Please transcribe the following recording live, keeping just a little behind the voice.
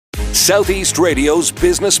Southeast Radio's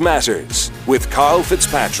Business Matters with Karl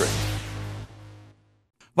Fitzpatrick.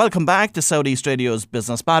 Welcome back to Southeast Radio's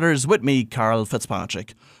Business Matters with me, Karl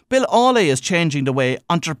Fitzpatrick. Bill Aulet is changing the way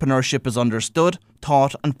entrepreneurship is understood,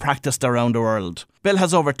 taught and practiced around the world. Bill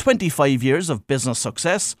has over 25 years of business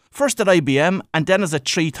success, first at IBM and then as a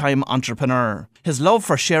 3-time entrepreneur. His love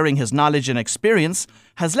for sharing his knowledge and experience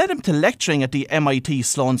has led him to lecturing at the MIT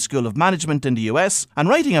Sloan School of Management in the US and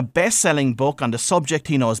writing a best-selling book on the subject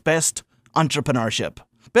he knows best, entrepreneurship.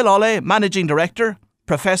 Bill Aulet, Managing Director,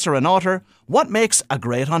 Professor and author. What makes a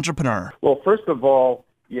great entrepreneur? Well, first of all,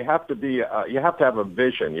 you have to have a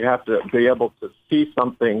vision. You have to be able to see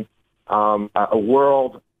something, a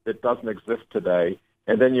world that doesn't exist today,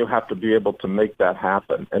 and then you have to be able to make that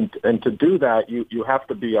happen. And to do that, you have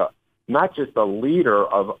to be not just a leader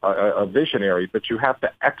of a visionary, but you have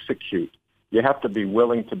to execute. You have to be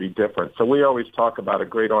willing to be different. So we always talk about a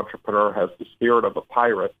great entrepreneur has the spirit of a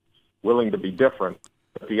pirate, willing to be different,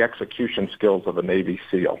 but the execution skills of a Navy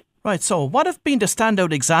SEAL. Right, so what have been the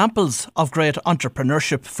standout examples of great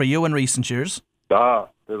entrepreneurship for you in recent years? There's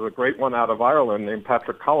a great one out of Ireland named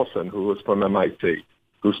Patrick Collison, who was from MIT,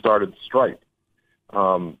 who started Stripe.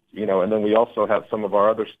 And then we also have some of our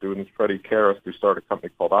other students, Freddie Karras, who started a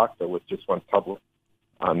company called Okta, which just went public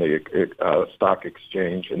on the stock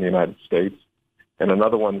exchange in the United States. And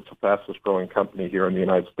another one, it's the fastest growing company here in the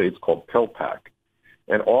United States called PillPack.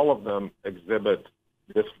 And all of them exhibit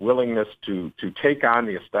this willingness to take on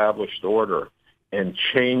the established order and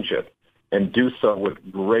change it and do so with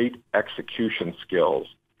great execution skills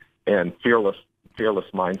and fearless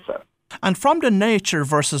mindset. And from the nature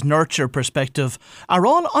versus nurture perspective, are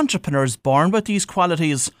all entrepreneurs born with these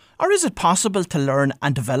qualities, or is it possible to learn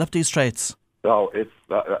and develop these traits? No,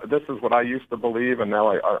 this is what I used to believe, and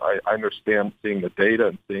now I understand, seeing the data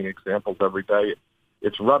and seeing examples every day.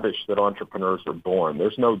 It's rubbish that entrepreneurs are born.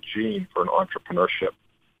 There's no gene for an entrepreneurship.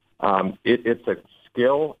 It's a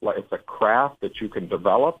skill, it's a craft that you can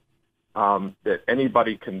develop, that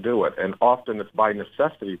anybody can do it. And often it's by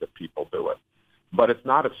necessity that people do it. But it's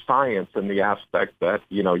not a science in the aspect that,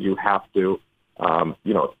 you have to,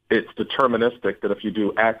 it's deterministic that if you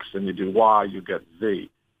do X and you do Y, you get Z.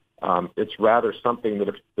 It's rather something that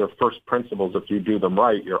if they're first principles, if you do them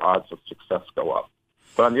right, your odds of success go up.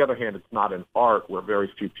 But on the other hand, it's not an art where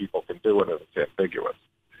very few people can do it, and it's ambiguous.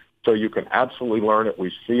 So you can absolutely learn it.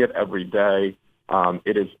 We see it every day.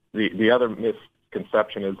 It is the other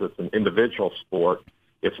misconception is it's an individual sport.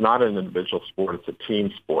 It's not an individual sport. It's a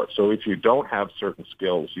team sport. So if you don't have certain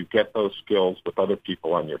skills, you get those skills with other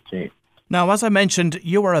people on your team. Now, as I mentioned,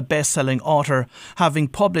 you are a best-selling author, having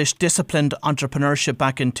published Disciplined Entrepreneurship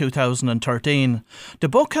back in 2013. The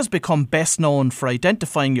book has become best known for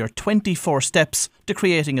identifying your 24 steps to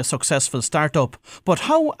creating a successful startup. But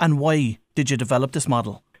how and why did you develop this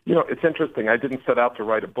model? It's interesting. I didn't set out to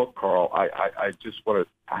write a book, Karl. I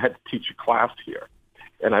had to teach a class here.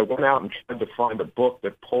 And I went out and tried to find a book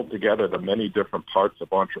that pulled together the many different parts of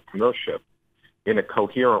entrepreneurship in a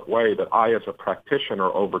coherent way that I, as a practitioner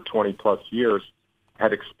over 20 plus years,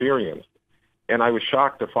 had experienced. And I was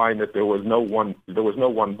shocked to find that there was no one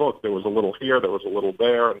book. There was a little here, there was a little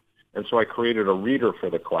there. And so I created a reader for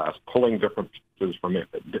the class, pulling different pieces from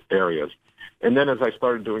areas. And then as I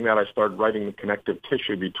started doing that, I started writing the connective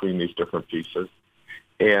tissue between these different pieces.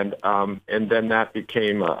 And then that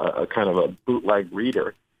became a kind of a bootleg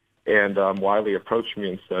reader. And Wiley approached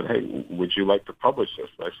me and said, "Hey, would you like to publish this?"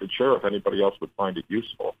 And I said, "Sure, if anybody else would find it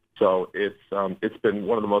useful." So it's been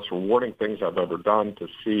one of the most rewarding things I've ever done to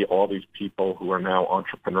see all these people who are now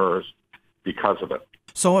entrepreneurs because of it.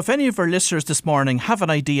 So if any of our listeners this morning have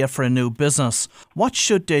an idea for a new business, what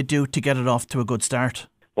should they do to get it off to a good start?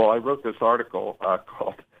 Well, I wrote this article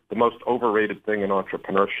called "The Most Overrated Thing in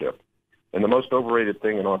Entrepreneurship." And the most overrated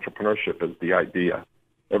thing in entrepreneurship is the idea.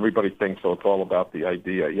 Everybody thinks, it's all about the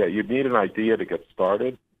idea. Yeah, you need an idea to get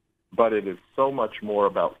started, but it is so much more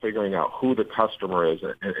about figuring out who the customer is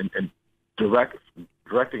and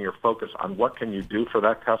directing your focus on what can you do for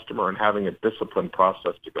that customer and having a disciplined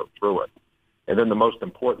process to go through it. And then the most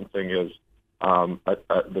important thing is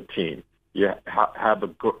the team. You have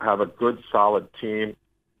a good, solid team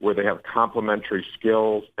where they have complementary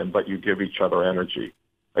skills, but you give each other energy.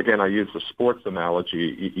 Again, I use the sports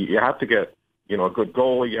analogy. You have to get, a good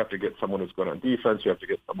goalie. You have to get someone who's good on defense. You have to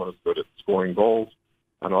get someone who's good at scoring goals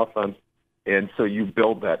on offense. And so you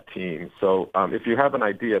build that team. So if you have an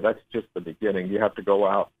idea, that's just the beginning. You have to go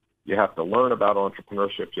out. You have to learn about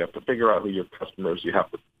entrepreneurship. You have to figure out who your customers. You have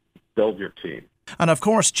to build your team. And of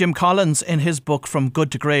course, Jim Collins, in his book From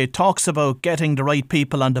Good to Great, talks about getting the right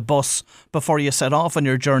people on the bus before you set off on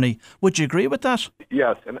your journey. Would you agree with that?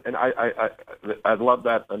 Yes, and I love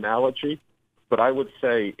that analogy. But I would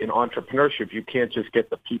say in entrepreneurship, you can't just get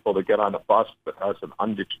the people to get on a bus that has an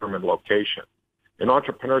undetermined location. In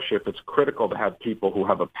entrepreneurship, it's critical to have people who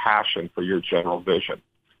have a passion for your general vision.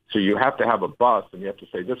 So you have to have a bus, and you have to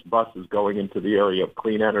say, this bus is going into the area of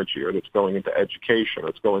clean energy, or it's going into education, or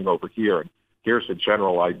it's going over here, and here's a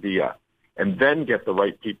general idea. And then get the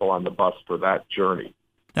right people on the bus for that journey.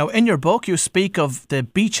 Now, in your book, you speak of the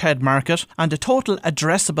beachhead market and the total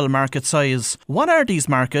addressable market size. What are these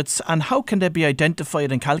markets and how can they be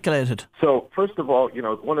identified and calculated? So, first of all,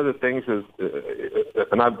 one of the things is,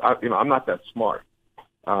 and I'm not that smart.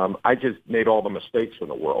 I just made all the mistakes in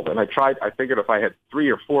the world. And I figured if I had 3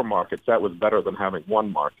 or 4 markets, that was better than having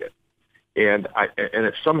one market. And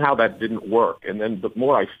if somehow that didn't work, and then the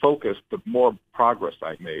more I focused, the more progress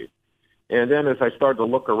I made. And then as I started to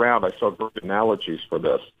look around, I saw great analogies for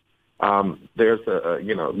this. There's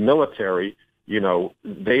military,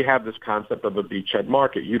 they have this concept of a beachhead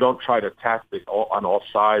market. You don't try to attack on all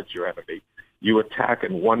sides your enemy. You attack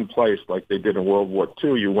in one place like they did in World War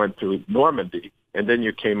II. You went to Normandy, and then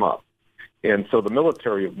you came up. And so the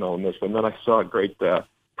military have known this. And then I saw a great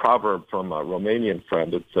proverb from a Romanian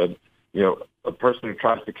friend that said, a person who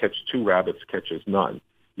tries to catch 2 rabbits catches none.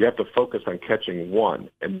 You have to focus on catching one.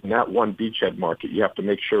 And in that one beachhead market, you have to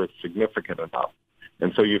make sure it's significant enough.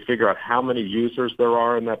 And so you figure out how many users there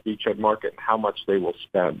are in that beachhead market and how much they will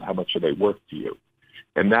spend, how much are they worth to you.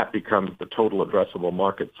 And that becomes the total addressable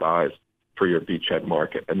market size for your beachhead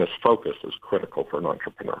market. And this focus is critical for an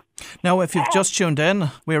entrepreneur. Now, if you've just tuned in,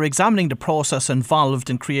 we're examining the process involved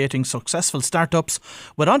in creating successful startups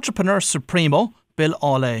with entrepreneur supremo, Bill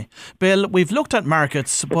Aulet. Bill, we've looked at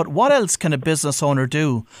markets, but what else can a business owner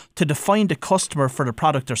do to define the customer for the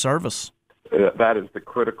product or service? That is the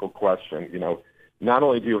critical question. Not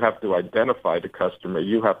only do you have to identify the customer,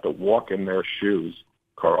 you have to walk in their shoes,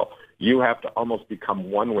 Karl. You have to almost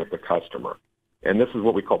become one with the customer. And this is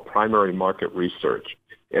what we call primary market research.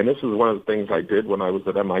 And this is one of the things I did when I was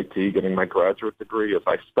at MIT getting my graduate degree, is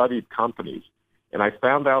I studied companies. And I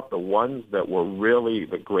found out the ones that were really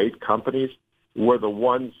the great companies were the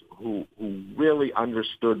ones who really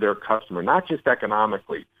understood their customer, not just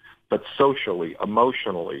economically, but socially,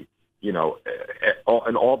 emotionally, in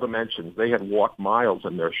all dimensions. They had walked miles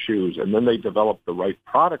in their shoes, and then they developed the right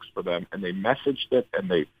products for them, and they messaged it, and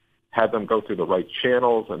they had them go through the right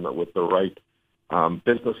channels and with the right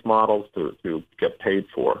business models to get paid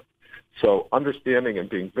for. So understanding and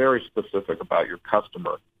being very specific about your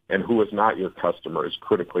customer and who is not your customer is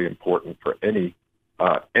critically important for any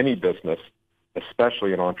business,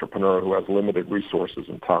 especially an entrepreneur who has limited resources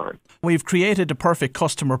and time. We've created the perfect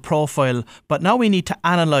customer profile, but now we need to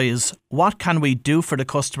analyse what can we do for the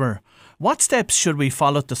customer. What steps should we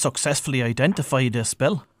follow to successfully identify this,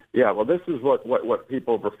 Bill? Yeah, well, this is what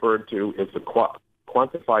people have referred to as the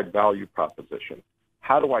quantified value proposition.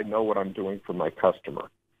 How do I know what I'm doing for my customer?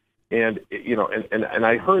 And, and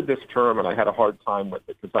I heard this term and I had a hard time with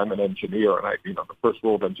it because I'm an engineer, and the first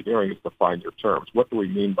rule of engineering is to find your terms. What do we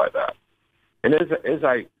mean by that? And as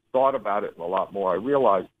I thought about it a lot more, I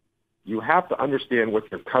realized you have to understand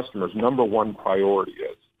what your customer's number one priority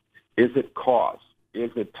is. Is it cost?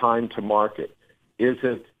 Is it time to market? Is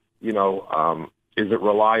it, is it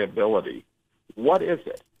reliability? What is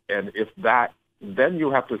it? And if that, then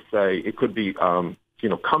you have to say it could be,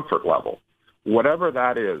 comfort level. Whatever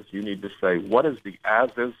that is, you need to say, what is the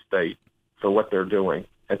as-is state for what they're doing?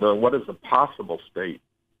 And then what is the possible state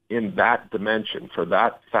in that dimension for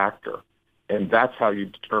that factor? And that's how you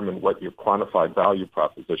determine what your quantified value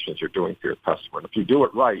propositions you're doing for your customer. And if you do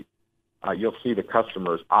it right, you'll see the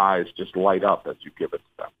customer's eyes just light up as you give it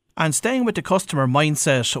to them. And staying with the customer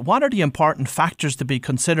mindset, what are the important factors to be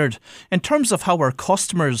considered in terms of how our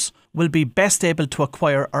customers will be best able to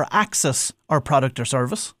acquire or access our product or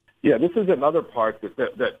service? Yeah, this is another part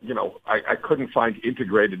that I couldn't find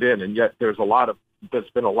integrated in, and yet there's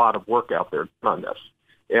been a lot of work out there on this.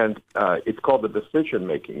 And it's called the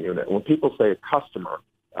decision-making unit. When people say a customer,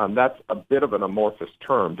 that's a bit of an amorphous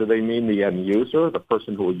term. Do they mean the end user, the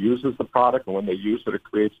person who uses the product, and when they use it, it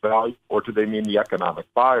creates value? Or do they mean the economic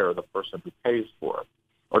buyer, the person who pays for it?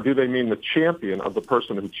 Or do they mean the champion of the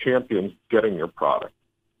person who champions getting your product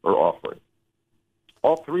or offering?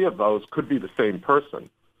 All three of those could be the same person,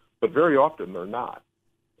 but very often they're not.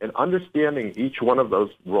 And understanding each one of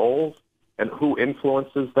those roles and who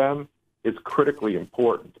influences them is critically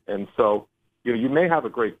important. And so, you may have a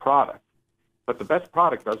great product, but the best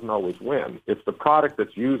product doesn't always win. It's the product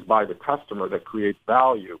that's used by the customer that creates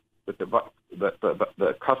value that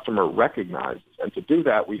the customer recognizes. And to do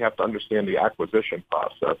that, we have to understand the acquisition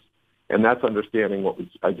process. And that's understanding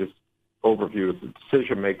I just overviewed as the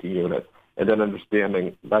decision-making unit, and then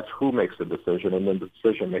understanding that's who makes the decision, and then the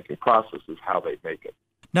decision-making process is how they make it.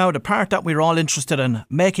 Now, the part that we're all interested in,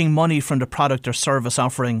 making money from the product or service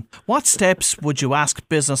offering. What steps would you ask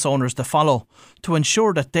business owners to follow to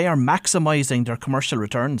ensure that they are maximising their commercial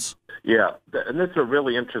returns? Yeah, and that's a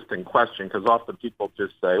really interesting question, because often people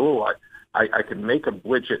just say, I can make a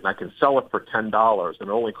widget and I can sell it for $10 and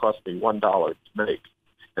it only costs me $1 to make,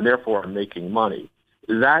 and therefore I'm making money.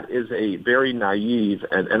 That is a very naive,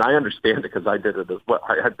 and I understand it because I did it as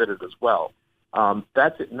well.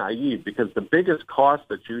 That's naive, because the biggest cost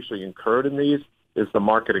that's usually incurred in these is the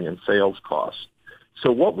marketing and sales costs.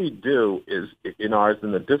 So what we do is in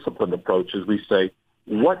the disciplined approach is we say,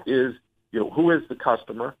 who is the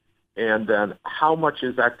customer, and then how much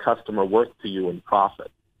is that customer worth to you in profit?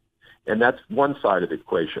 And that's one side of the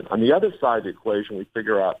equation. On the other side of the equation, we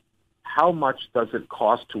figure out how much does it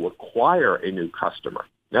cost to acquire a new customer.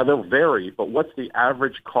 Now, they'll vary, but what's the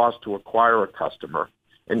average cost to acquire a customer?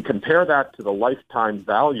 And compare that to the lifetime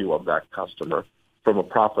value of that customer from a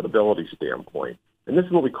profitability standpoint. And this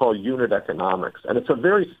is what we call unit economics. And it's a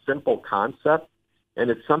very simple concept, and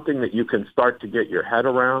it's something that you can start to get your head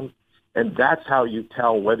around. And that's how you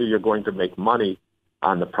tell whether you're going to make money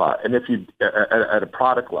on the product, and if you at a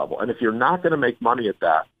product level. And if you're not going to make money at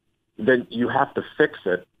that, then you have to fix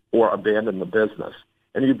it or abandon the business.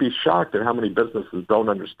 And you'd be shocked at how many businesses don't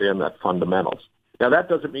understand that fundamentals. Now, that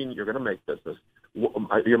doesn't mean you're going to make business.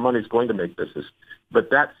 Your money's going to make business. But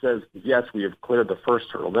that says, yes, we have cleared the first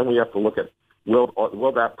hurdle. Then we have to look at,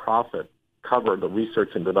 will that profit cover the research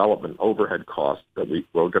and development overhead costs that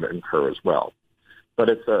we're going to incur as well? But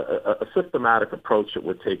it's a systematic approach that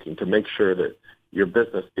we're taking to make sure that your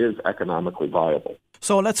business is economically viable.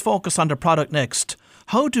 So let's focus on the product next.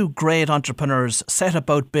 How do great entrepreneurs set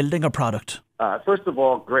about building a product? First of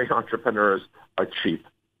all, great entrepreneurs are cheap.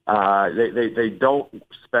 They don't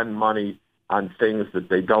spend money on things that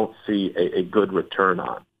they don't see a good return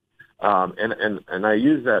on. And I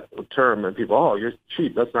use that term, and people, oh, you're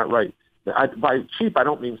cheap. That's not right. By cheap, I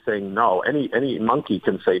don't mean saying no. Any monkey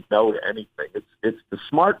can say no to anything. It's the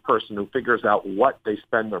smart person who figures out what they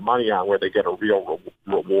spend their money on, where they get a real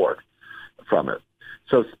reward from it.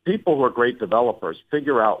 So people who are great developers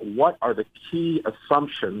figure out what are the key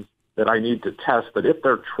assumptions that I need to test, that if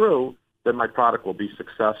they're true, then my product will be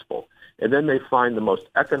successful. And then they find the most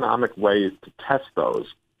economic ways to test those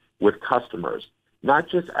with customers, not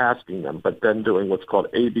just asking them, but then doing what's called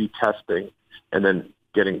A/B testing, and then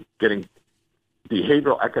getting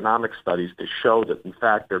behavioral economic studies to show that, in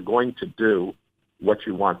fact, they're going to do what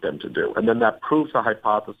you want them to do. And then that proves a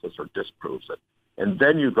hypothesis or disproves it. And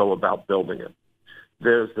then you go about building it.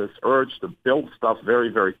 There's this urge to build stuff very,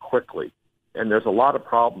 very quickly. And there's a lot of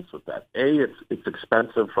problems with that. It's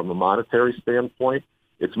expensive from a monetary standpoint.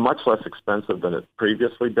 It's much less expensive than it's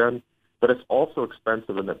previously been. But it's also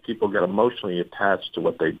expensive in that people get emotionally attached to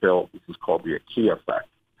what they build. This is called the IKEA effect.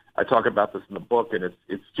 I talk about this in the book, and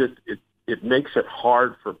it makes it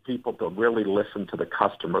hard for people to really listen to the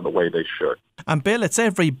customer the way they should. And Bill, it's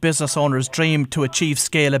every business owner's dream to achieve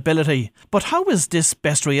scalability. But how is this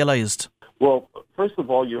best realised? Well, first of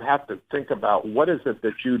all, you have to think about what is it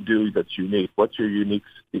that you do that's unique. What's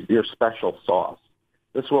your special sauce?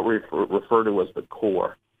 This is what we refer to as the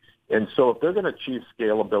core. And so if they're going to achieve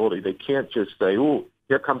scalability, they can't just say, "Ooh,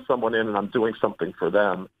 here comes someone in and I'm doing something for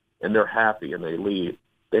them," and they're happy and they leave.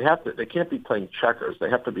 They can't be playing checkers. They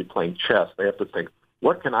have to be playing chess. They have to think,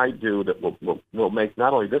 what can I do that will make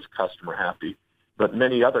not only this customer happy, but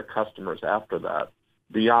many other customers after that,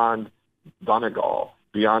 beyond Donegal,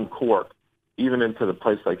 beyond Cork, even into the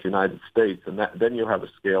place like the United States, and then you have a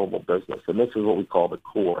scalable business. And this is what we call the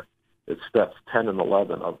core. It's steps 10 and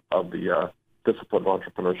 11 of the disciplined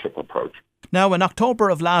entrepreneurship approach. Now, in October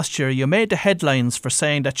of last year, you made the headlines for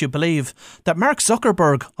saying that you believe that Mark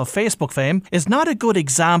Zuckerberg of Facebook fame is not a good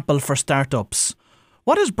example for startups.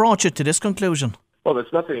 What has brought you to this conclusion? Well,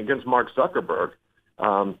 there's nothing against Mark Zuckerberg,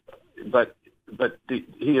 but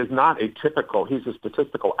he is not he's a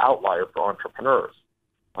statistical outlier for entrepreneurs.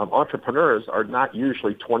 Entrepreneurs are not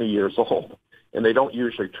usually 20 years old, and they don't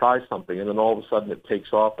usually try something, and then all of a sudden it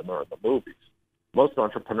takes off and they're in the movies. Most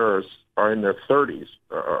entrepreneurs are in their 30s,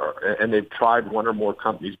 and they've tried one or more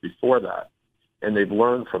companies before that, and they've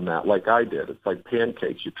learned from that, like I did. It's like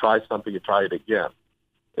pancakes. You try something, you try it again.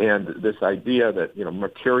 And this idea that,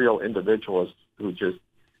 mercurial individualists who just,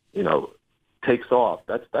 takes off,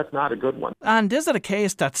 that's not a good one. And is it a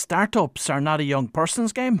case that startups are not a young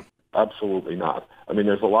person's game? Absolutely not. I mean,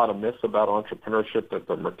 there's a lot of myths about entrepreneurship that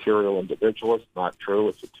the material individualist, not true.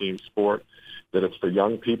 It's a team sport. That it's for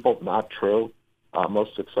young people, not true.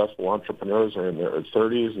 Most successful entrepreneurs are in their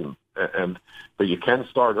 30s, but you can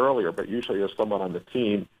start earlier, but usually there's someone on the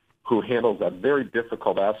team who handles that very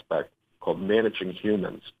difficult aspect called managing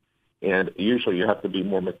humans. And usually you have to be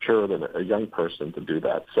more mature than a young person to do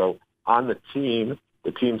that. So on the team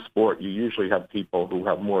sport, you usually have people who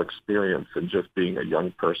have more experience than just being a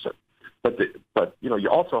young person. But you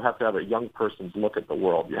also have to have a young person's look at the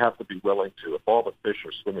world. You have to be willing to, if all the fish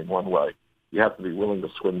are swimming one way, you have to be willing to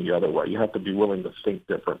swim the other way. You have to be willing to think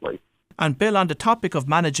differently. And Bill, on the topic of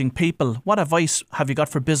managing people, what advice have you got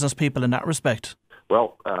for business people in that respect?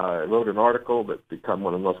 Well, I wrote an article that's become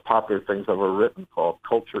one of the most popular things I've ever written called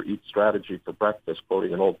Culture Eats Strategy for Breakfast,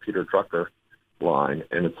 quoting an old Peter Drucker line,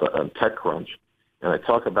 and it's on TechCrunch. And I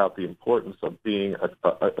talk about the importance of being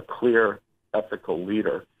a clear, ethical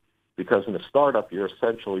leader, because in a startup, you're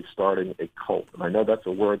essentially starting a cult. And I know that's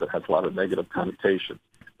a word that has a lot of negative connotations,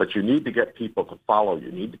 but you need to get people to follow you.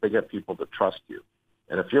 You need to get people to trust you.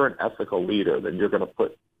 And if you're an ethical leader, then you're going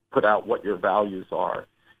to put out what your values are.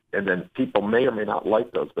 And then people may or may not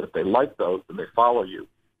like those, but if they like those and they follow you,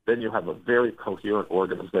 then you have a very coherent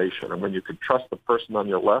organization. And when you can trust the person on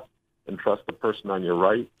your left and trust the person on your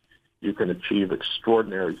right, you can achieve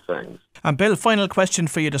extraordinary things. And Bill, final question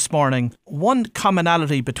for you this morning. One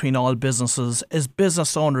commonality between all businesses is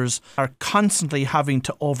business owners are constantly having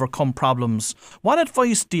to overcome problems. What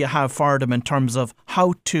advice do you have for them in terms of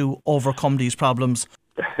how to overcome these problems?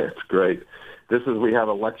 It's great. We have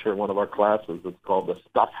a lecture in one of our classes. It's called the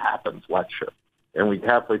Stuff Happens lecture. And we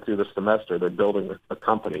halfway through the semester, they're building a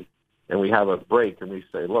company. And we have a break and we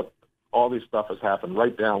say, look, all these stuff has happened.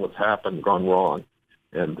 Write down what's happened, gone wrong.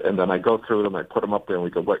 And then I go through them, I put them up there, and we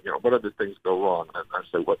go, what other things go wrong? And I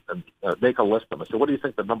say, make a list of them. I say, what do you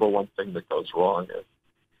think the number one thing that goes wrong is?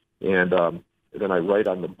 And then I write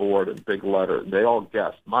on the board in big letters. They all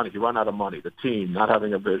guess. Money, you run out of money. The team, not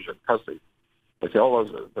having a vision, custody. I say, all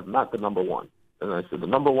those, but not the number one. And I said, the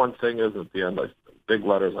number one thing is, at the end, big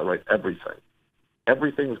letters, I write everything.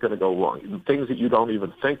 Everything is going to go wrong. Things that you don't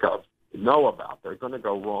even think of, know about, they're going to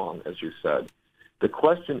go wrong, as you said. The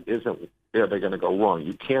question isn't, they're going to go wrong.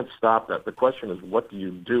 You can't stop that. The question is, what do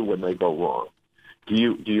you do when they go wrong? Do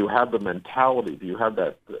you have the mentality? Do you have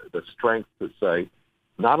the strength to say,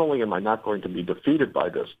 not only am I not going to be defeated by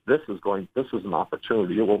this, this is an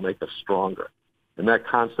opportunity. It will make us stronger. And that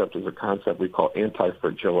concept is a concept we call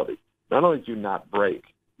anti-fragility. Not only do you not break,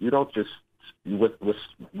 you don't just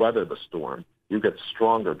weather the storm. You get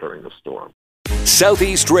stronger during the storm.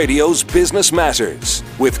 Southeast Radio's Business Matters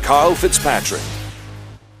with Karl Fitzpatrick.